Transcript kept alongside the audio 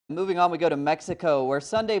Moving on, we go to Mexico, where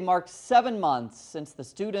Sunday marked 7 months since the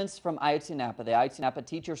students from Ayotzinapa, the Ayotzinapa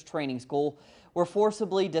Teachers Training School, were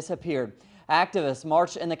forcibly disappeared. Activists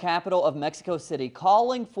marched in the capital of Mexico City,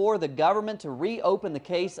 calling for the government to reopen the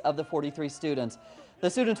case of the 43 students. The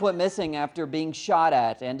students went missing after being shot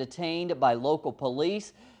at and detained by local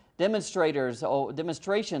police. Demonstrations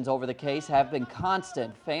over the case have been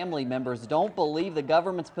constant. Family members don't believe the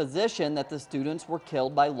government's position that the students were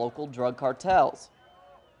killed by local drug cartels.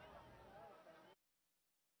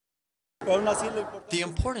 The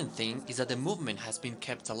important thing is that the movement has been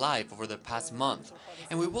kept alive over the past month,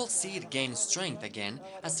 and we will see it gain strength again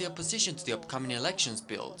as the opposition to the upcoming elections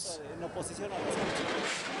builds.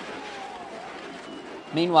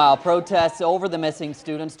 Meanwhile, protests over the missing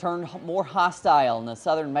students turned more hostile in the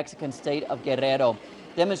southern Mexican state of Guerrero.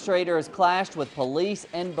 Demonstrators clashed with police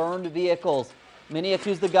and burned vehicles. Many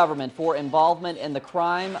accused the government for involvement in the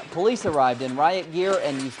crime. Police arrived in riot gear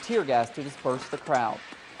and used tear gas to disperse the crowd.